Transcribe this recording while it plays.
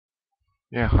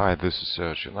Yeah, hi, this is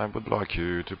Serge, and I would like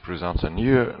you to present a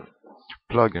new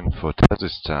plugin for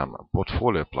Thesis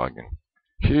portfolio plugin.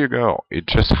 Here you go. It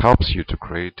just helps you to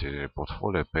create a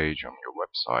portfolio page on your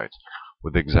website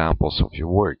with examples of your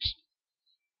works.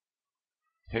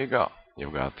 Here you go.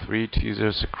 You've got 3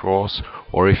 teasers across,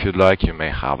 or if you'd like, you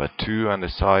may have a 2 on the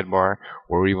sidebar,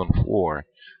 or even 4.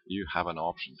 You have an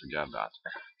option to get that.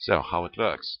 So, how it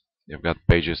looks. You've got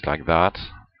pages like that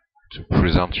to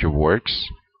present your works.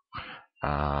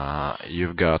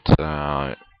 You've got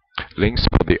links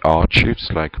for the archives,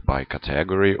 like by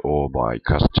category or by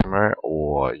customer,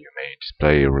 or you may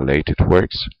display related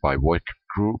works by work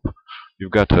group.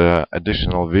 You've got an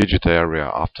additional widget area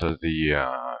after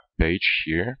the page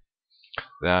here.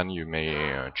 Then you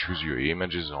may choose your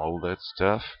images and all that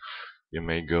stuff. You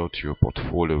may go to your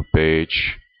portfolio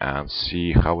page and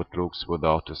see how it looks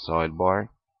without a sidebar,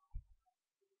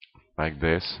 like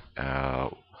this.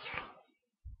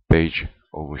 Page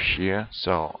over here.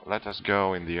 So let us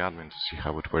go in the admin to see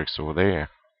how it works over there.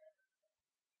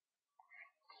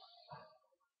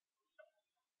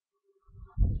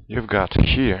 You've got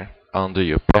here under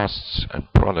your posts and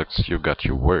products, you've got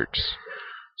your works.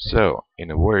 So in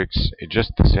the works, it's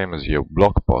just the same as your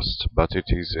blog post, but it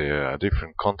is a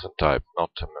different content type,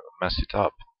 not to mess it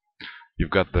up. You've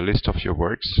got the list of your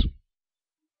works.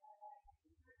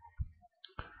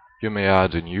 You may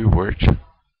add a new work,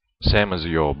 same as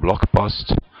your blog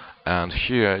post, and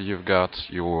here you've got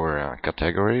your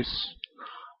categories,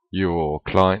 your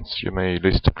clients. You may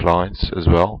list clients as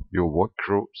well, your work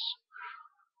groups.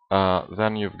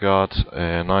 Then you've got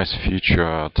a nice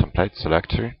feature template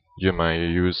selector. You may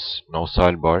use no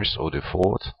sidebars or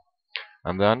default.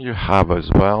 And then you have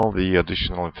as well the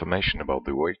additional information about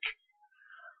the work,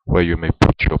 where you may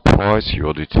put your price,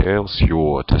 your details,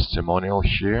 your testimonial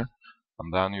here,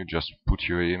 and then you just put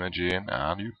your image in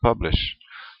and you publish.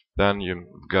 Then you've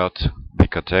got the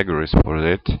categories for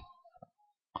it,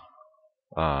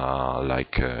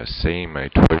 same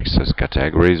it works as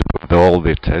categories with all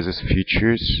the thesis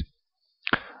features.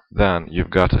 Then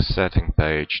you've got a setting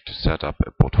page to set up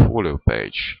a portfolio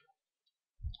page,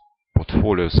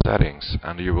 portfolio settings,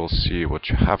 and you will see what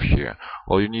you have here.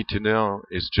 All you need to know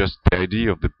is just the ID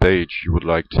of the page you would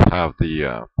like to have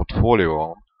the portfolio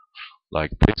on,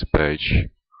 like this page.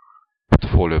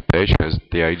 Portfolio page has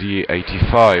the ID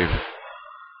 85.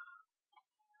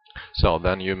 So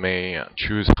then you may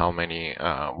choose how many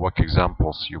work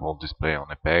examples you will display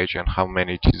on a page and how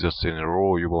many teasers in a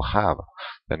row you will have.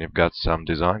 Then you've got some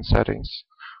design settings,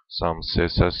 some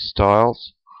CSS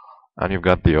styles, and you've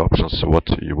got the options. So what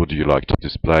would you like to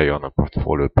display on a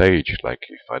portfolio page? Like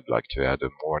if I'd like to add a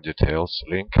more details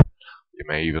link, you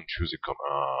may even choose a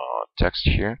text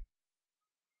here,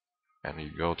 and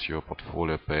you go to your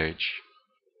portfolio page,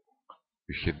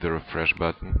 you hit the refresh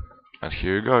button, and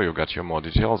here you go, you got your more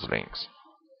details links.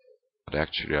 But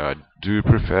actually I do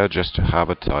prefer just to have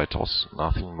a titles,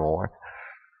 nothing more.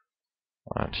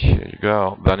 And here you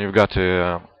go. Then you've got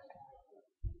a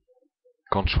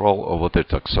control over the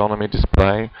taxonomy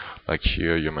display. Like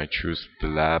here you may choose the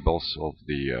labels of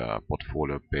the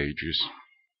portfolio pages.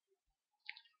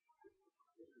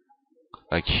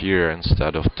 Like here,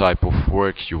 instead of type of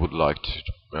work, you would like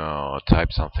to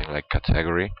type something like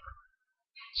category.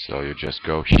 So you just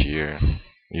go here,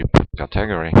 you put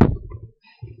category,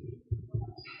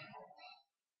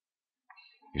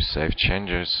 you save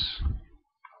changes,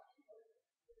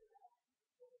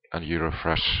 and you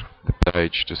refresh the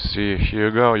page to see. Here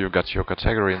you go, you got your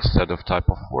category instead of type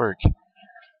of work.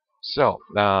 So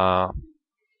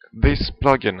this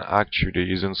plugin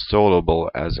actually is installable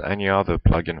as any other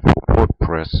plugin for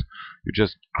WordPress. You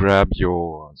just grab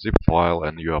your zip file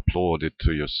and you upload it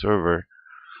to your server.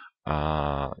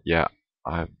 Yeah,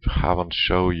 I haven't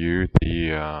shown you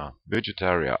the widget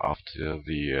area after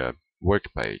the work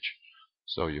page.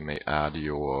 So you may add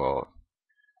your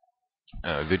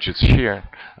widgets here,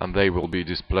 and they will be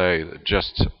displayed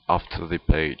just after the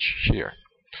page here.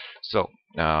 So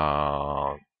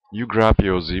you grab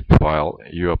your zip file,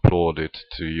 you upload it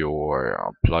to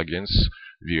your plugins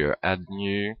via add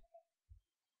new,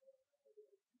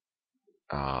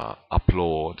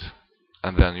 upload,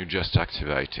 and then you just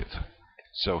activate it.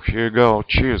 So here you go.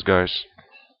 Cheers, guys.